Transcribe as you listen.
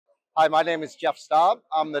Hi, my name is Jeff Staub.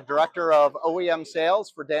 I'm the Director of OEM Sales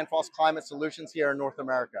for Danfoss Climate Solutions here in North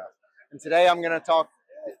America. And today I'm going to talk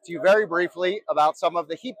to you very briefly about some of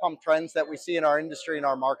the heat pump trends that we see in our industry and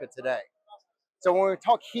our market today. So when we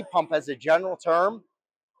talk heat pump as a general term,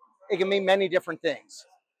 it can mean many different things.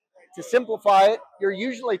 To simplify it, you're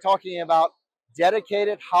usually talking about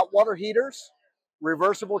dedicated hot water heaters,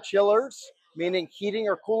 reversible chillers, meaning heating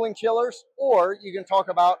or cooling chillers, or you can talk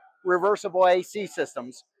about reversible AC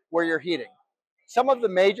systems where you're heating. Some of the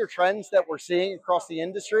major trends that we're seeing across the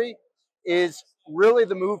industry is really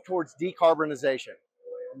the move towards decarbonization,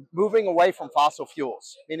 moving away from fossil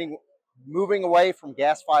fuels, meaning moving away from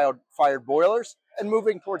gas-fired boilers and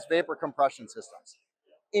moving towards vapor compression systems.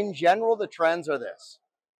 In general, the trends are this.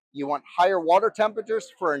 You want higher water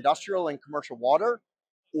temperatures for industrial and commercial water,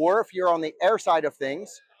 or if you're on the air side of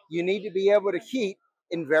things, you need to be able to heat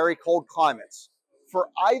in very cold climates. For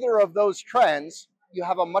either of those trends, you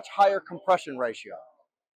have a much higher compression ratio.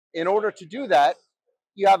 In order to do that,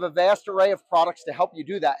 you have a vast array of products to help you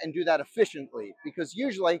do that and do that efficiently, because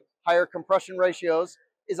usually higher compression ratios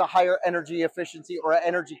is a higher energy efficiency or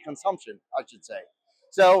energy consumption, I should say.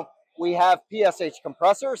 So we have PSH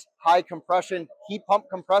compressors, high compression heat pump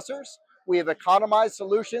compressors. We have economized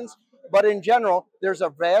solutions, but in general, there's a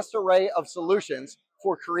vast array of solutions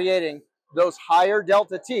for creating those higher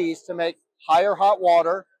delta T's to make higher hot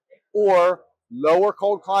water or lower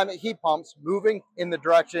cold climate heat pumps moving in the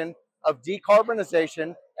direction of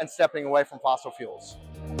decarbonization and stepping away from fossil fuels.